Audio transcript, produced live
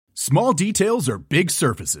Small details are big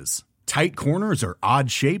surfaces. Tight corners are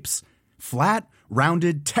odd shapes. Flat,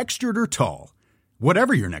 rounded, textured, or tall.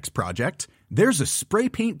 Whatever your next project, there's a spray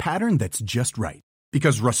paint pattern that's just right.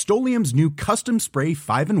 Because Rust-Oleum's new Custom Spray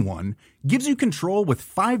 5-in-1 gives you control with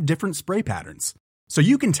 5 different spray patterns. So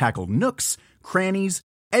you can tackle nooks, crannies,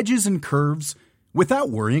 edges, and curves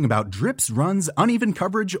without worrying about drips, runs, uneven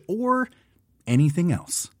coverage, or anything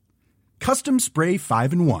else. Custom Spray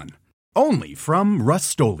 5-in-1. Only from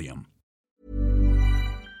Rust-Oleum.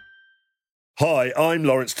 Hi, I'm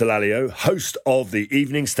Lawrence Dallaglio, host of the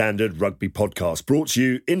Evening Standard Rugby Podcast, brought to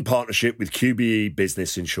you in partnership with QBE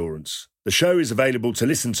Business Insurance. The show is available to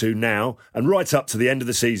listen to now and right up to the end of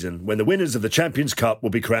the season, when the winners of the Champions Cup will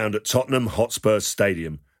be crowned at Tottenham Hotspur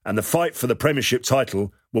Stadium, and the fight for the Premiership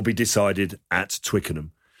title will be decided at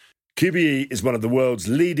Twickenham. QBE is one of the world's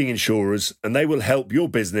leading insurers, and they will help your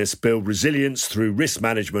business build resilience through risk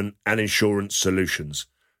management and insurance solutions.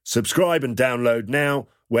 Subscribe and download now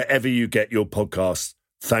wherever you get your podcasts.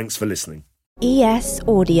 Thanks for listening. ES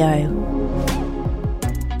Audio.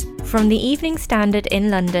 From the Evening Standard in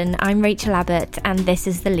London, I'm Rachel Abbott, and this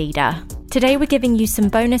is The Leader. Today we're giving you some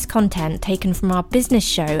bonus content taken from our business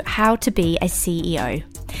show, How to Be a CEO.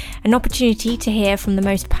 An opportunity to hear from the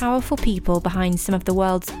most powerful people behind some of the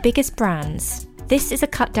world's biggest brands. This is a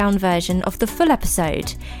cut-down version of the full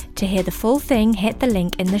episode. To hear the full thing, hit the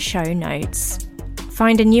link in the show notes.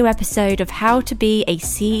 Find a new episode of How to Be a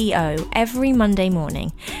CEO every Monday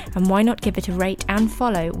morning, and why not give it a rate and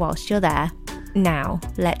follow whilst you're there. Now,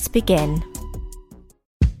 let's begin.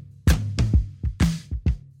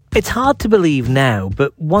 It's hard to believe now,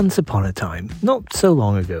 but once upon a time, not so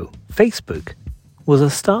long ago, Facebook was a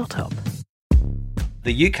startup.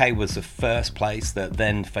 The UK was the first place that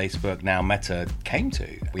then Facebook, now Meta, came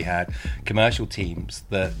to. We had commercial teams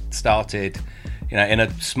that started, in a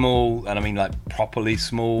small, and I mean like properly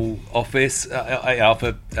small office off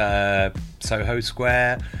of Soho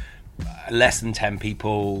Square, less than 10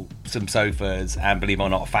 people, some sofas, and believe it or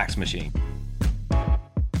not, a fax machine.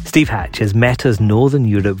 Steve Hatch is Meta's Northern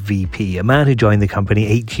Europe VP, a man who joined the company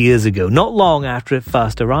 8 years ago, not long after it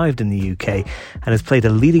first arrived in the UK, and has played a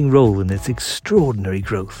leading role in its extraordinary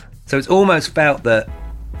growth. So it's almost felt that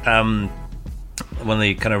one of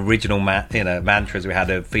the kind of original mantras we had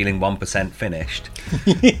of feeling 1% finished.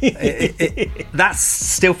 That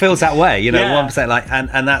still feels that way, 1%,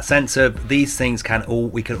 and that sense of these things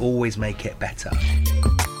we can always make it better.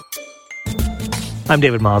 I'm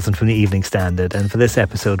David Marsden from the Evening Standard, and for this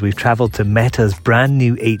episode we've travelled to Meta's brand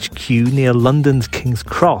new HQ near London's King's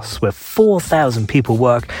Cross, where 4,000 people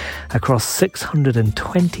work across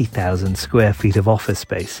 620,000 square feet of office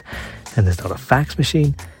space, and there's not a fax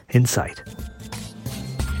machine in sight.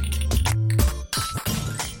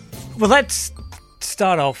 Well, let's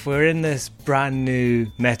start off. We're in this brand new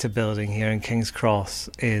Meta building here in King's Cross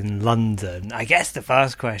in London. I guess the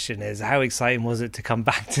first question is, how exciting was it to come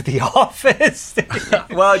back to the office?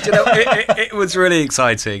 Well, it was really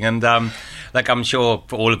exciting, and I'm sure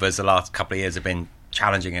for all of us the last couple of years have been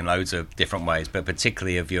challenging in loads of different ways, but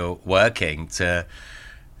particularly if you're working, to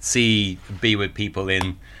be with people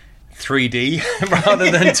in 3D rather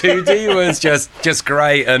than 2D was just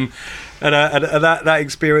great, and that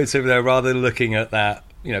experience of rather than looking at that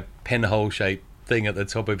pinhole shaped thing at the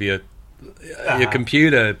top of your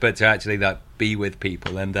computer, but to actually be with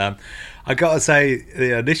people. And I gotta say,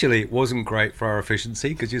 initially it wasn't great for our efficiency,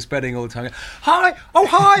 because you're spending all the time hi,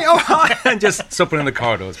 and just stopping in the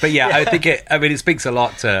corridors. But I think it speaks a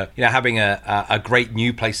lot to having a great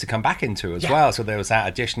new place to come back into as well. So there was that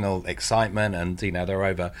additional excitement, and there were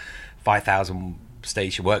over 5,000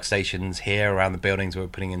 workstations here around the buildings we're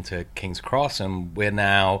putting into King's Cross, and we're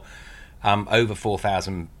now over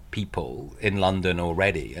 4,000 people in London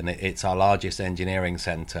already, and it's our largest engineering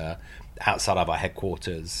centre outside of our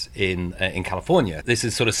headquarters in California. This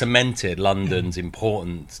has sort of cemented London's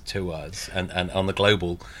importance to us, and on the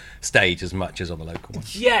global stage as much as on the local one.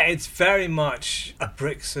 Yeah, it's very much a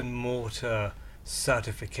bricks and mortar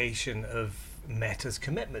certification of Meta's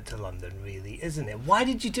commitment to London, really, isn't it? Why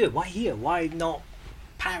did you do it? Why here? Why not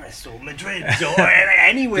Paris or Madrid or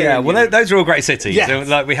anywhere? Yeah, well, those are all great cities. Yes.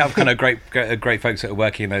 So, we have kind of great folks that are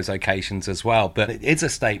working in those locations as well. But it is a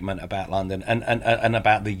statement about London and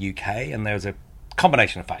about the UK, and there's a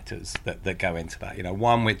combination of factors that go into that.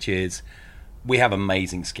 One which is we have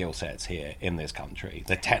amazing skill sets here in this country.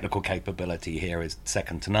 The technical capability here is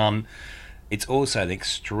second to none. It's also an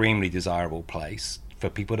extremely desirable place for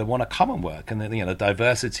people to want to come and work, and the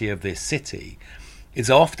diversity of this city is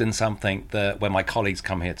often something that when my colleagues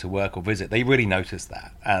come here to work or visit, they really notice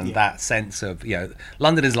that. And that sense of,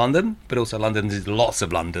 London is London, but also London is lots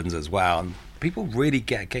of Londons as well. And people really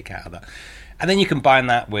get a kick out of that. And then you combine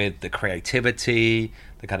that with the creativity,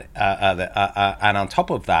 the kind of, and on top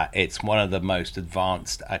of that, it's one of the most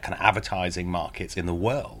advanced kind of advertising markets in the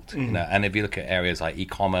world. And if you look at areas like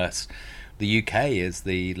e-commerce, the UK is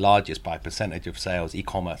the largest by percentage of sales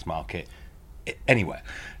e-commerce market anywhere.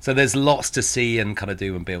 So there's lots to see and kind of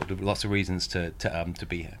do and build, lots of reasons to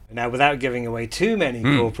be here. Now, without giving away too many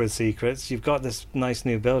corporate secrets, you've got this nice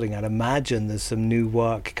new building. I'd imagine there's some new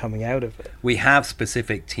work coming out of it. We have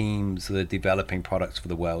specific teams that are developing products for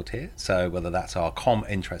the world here. So whether that's our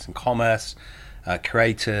interest in commerce,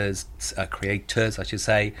 creators, I should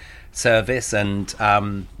say, service, and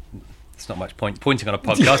it's not much pointing on a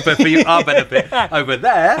podcast, but for our benefit over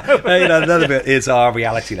there, another bit is our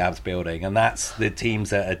Reality Labs building, and that's the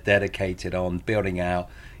teams that are dedicated on building out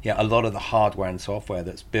a lot of the hardware and software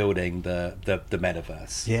that's building the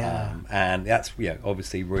metaverse. And that's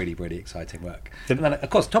obviously really, really exciting work. And then, of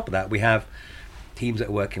course, on top of that, we have teams that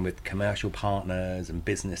are working with commercial partners and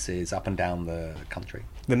businesses up and down the country.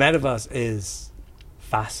 The metaverse is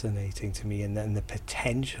fascinating to me, and the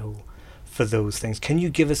potential for those things. Can you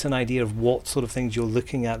give us an idea of what sort of things you're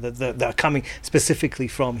looking at that are coming specifically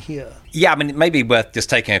from here? Yeah, I mean, it may be worth just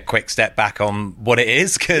taking a quick step back on what it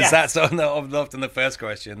is, because that's often the first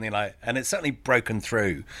question, and it's certainly broken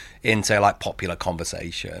through into popular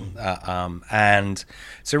conversation. And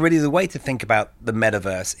so really the way to think about the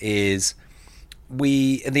metaverse is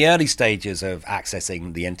in the early stages of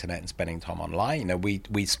accessing the internet and spending time online,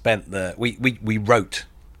 we wrote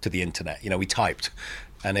to the internet, we typed.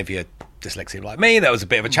 And if you're dyslexic like me, that was a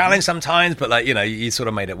bit of a challenge sometimes, but you sort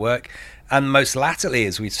of made it work. And most latterly,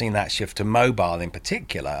 as we've seen that shift to mobile in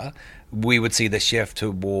particular, we would see the shift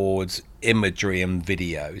towards imagery and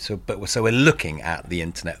video. So we're looking at the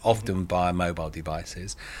internet often via mobile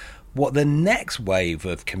devices. What the next wave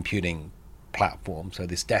of computing platform, so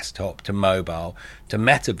this desktop to mobile to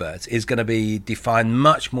metaverse, is going to be defined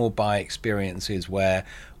much more by experiences where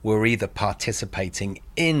we're either participating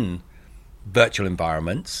in virtual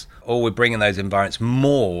environments, or we're bringing those environments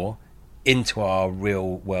more into our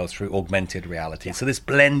real world through augmented reality. So this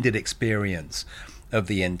blended experience of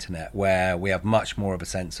the internet, where we have much more of a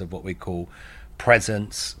sense of what we call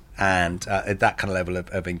presence and that kind of level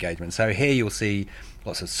of engagement. So here you'll see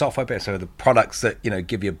lots of software. So the products that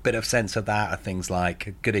give you a bit of sense of that are things like,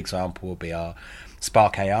 a good example will be our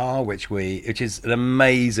Spark AR, which is an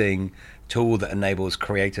amazing tool that enables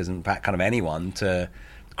creators, in fact, kind of anyone, to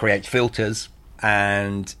create filters.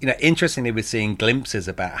 And interestingly, we're seeing glimpses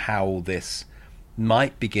about how this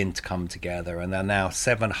might begin to come together, and there are now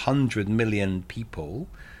 700 million people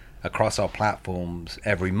across our platforms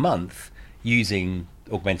every month using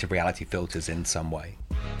augmented reality filters in some way.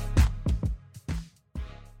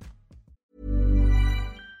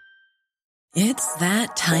 It's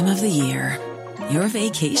that time of the year. Your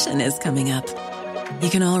vacation is coming up. You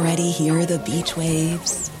can already hear the beach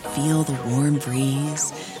waves, feel the warm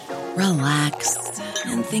breeze, relax,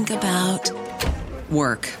 and think about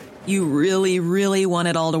work. You really, really want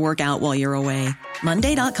it all to work out while you're away.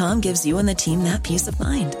 Monday.com gives you and the team that peace of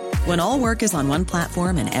mind. When all work is on one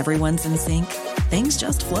platform and everyone's in sync, things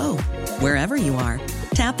just flow. Wherever you are,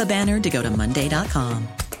 tap the banner to go to Monday.com.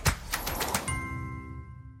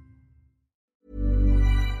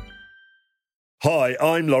 Hi,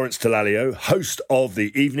 I'm Lawrence Dallaglio, host of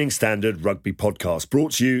the Evening Standard Rugby Podcast,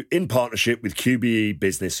 brought to you in partnership with QBE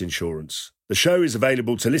Business Insurance. The show is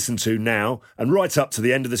available to listen to now and right up to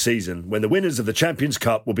the end of the season, when the winners of the Champions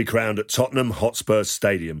Cup will be crowned at Tottenham Hotspur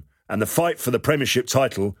Stadium, and the fight for the Premiership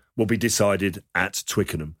title will be decided at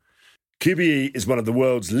Twickenham. QBE is one of the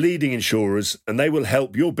world's leading insurers, and they will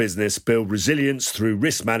help your business build resilience through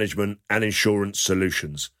risk management and insurance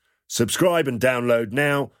solutions. Subscribe and download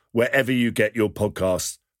now, wherever you get your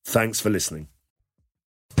podcasts. Thanks for listening.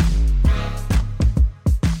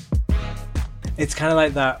 It's kind of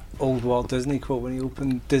like that old Walt Disney quote when he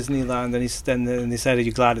opened Disneyland, and they said, "Are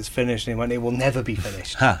you glad it's finished?" And he went, "It will never be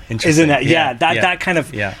finished." Isn't it? That kind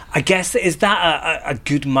of. Yeah. I guess, is that a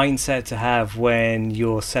good mindset to have when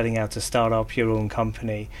you're setting out to start up your own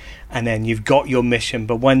company, and then you've got your mission,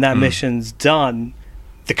 but when that mission's done,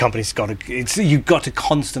 the company's you've got to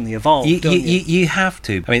constantly evolve. You have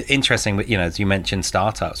to. I mean, interesting, as you mentioned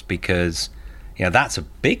startups, because that's a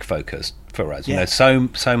big focus for us.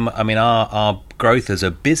 Our growth as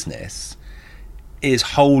a business is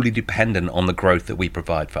wholly dependent on the growth that we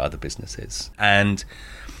provide for other businesses, and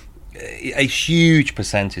a huge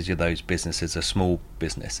percentage of those businesses are small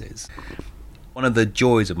businesses. One of the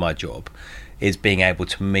joys of my job is being able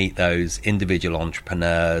to meet those individual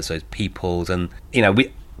entrepreneurs, those peoples, and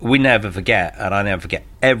we never forget, and I never forget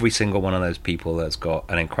every single one of those people that's got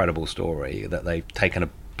an incredible story, that they've taken a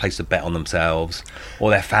place to bet on themselves or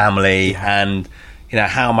their family, and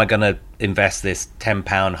how am I going to invest this £10,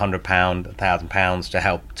 £100, £1,000 to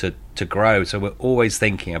help to grow? So we're always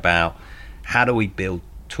thinking about how do we build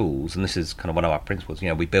tools, and this is kind of one of our principles.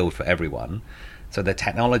 We build for everyone. So the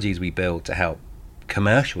technologies we build to help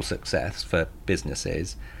commercial success for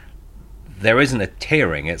businesses, there isn't a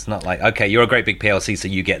tiering. It's not like, okay, you're a great big PLC, so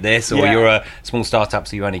you get this, or you're a small startup,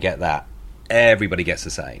 so you only get that. Everybody gets the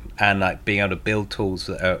same. And like being able to build tools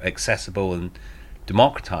that are accessible and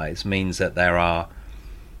democratized means that there are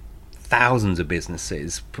thousands of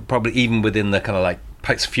businesses, probably even within the kind of like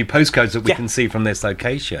few postcodes that we can see from this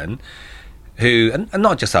location, who, and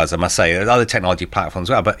not just us, I must say, other technology platforms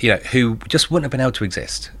as well, but who just wouldn't have been able to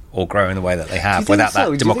exist or grow in the way that they have without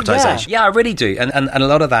that democratization. Yeah, I really do. And a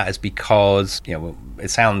lot of that is because,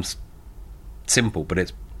 it sounds simple, but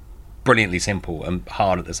it's brilliantly simple and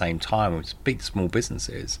hard at the same time. When we speak to small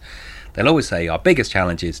businesses, they'll always say our biggest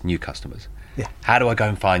challenge is new customers. Yeah. How do I go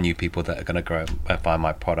and find new people that are going to grow and find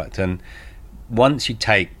my product? And once you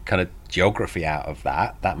take kind of geography out of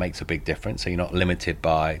that makes a big difference. So you're not limited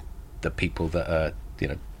by the people that are,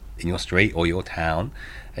 in your street or your town,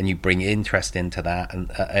 and you bring interest into that,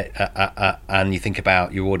 and you think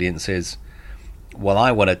about your audiences. Well,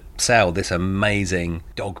 I want to sell this amazing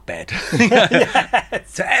dog bed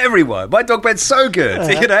to everyone. My dog bed's so good.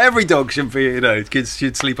 Every dog should be, kids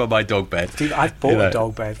should sleep on my dog bed. Dude, I've bought a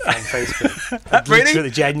dog bed from Facebook. Really?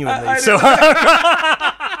 Genuinely.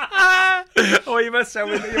 Oh, you must sell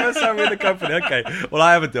me the company. Okay. Well,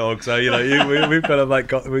 I have a dog, so we've kind of like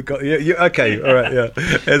we've got. Okay, all right, yeah.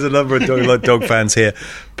 There's a number of dog fans here,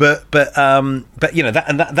 but that's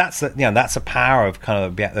the power of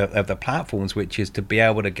kind of the platforms, which is to be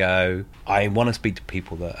able to go, I want to speak to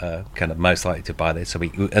people that are kind of most likely to buy this. So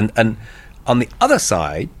and on the other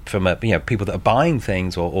side, from people that are buying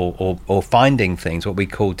things or finding things, what we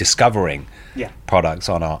call discovering products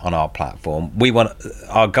on our platform,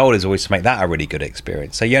 our goal is always to make that a really good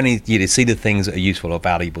experience. So you see the things that are useful or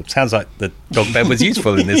valuable. Sounds like the dog bed was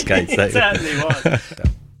useful in this case. It certainly was.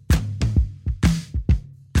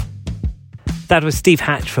 That was Steve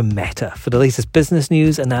Hatch from Meta. For the latest business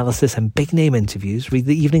news, analysis and big name interviews, read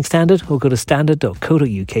the Evening Standard or go to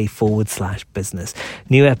standard.co.uk/business.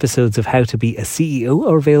 New episodes of How to Be a CEO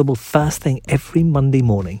are available first thing every Monday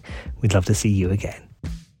morning. We'd love to see you again.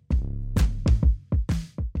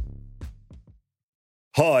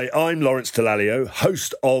 Hi, I'm Lawrence Dallaglio,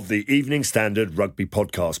 host of the Evening Standard Rugby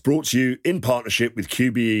Podcast, brought to you in partnership with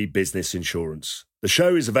QBE Business Insurance. The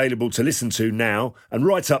show is available to listen to now and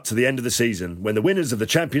right up to the end of the season, when the winners of the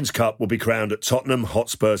Champions Cup will be crowned at Tottenham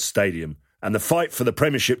Hotspur Stadium, and the fight for the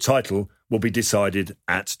Premiership title will be decided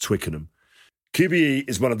at Twickenham. QBE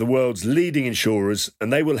is one of the world's leading insurers,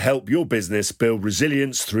 and they will help your business build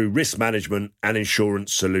resilience through risk management and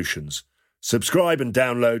insurance solutions. Subscribe and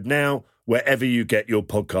download now wherever you get your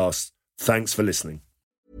podcasts. Thanks for listening.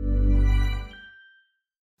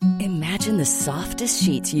 Imagine the softest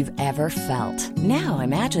sheets you've ever felt. Now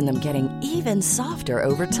imagine them getting even softer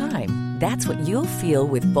over time. That's what you'll feel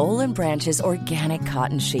with Boll & Branch's organic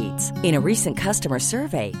cotton sheets. In a recent customer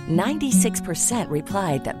survey, 96%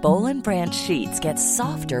 replied that Boll & Branch sheets get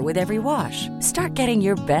softer with every wash. Start getting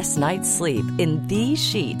your best night's sleep in these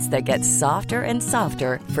sheets that get softer and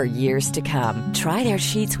softer for years to come. Try their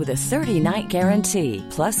sheets with a 30-night guarantee.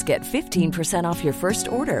 Plus, get 15% off your first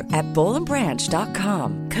order at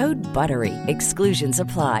bollandbranch.com. Code BUTTERY. Exclusions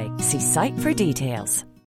apply. See site for details.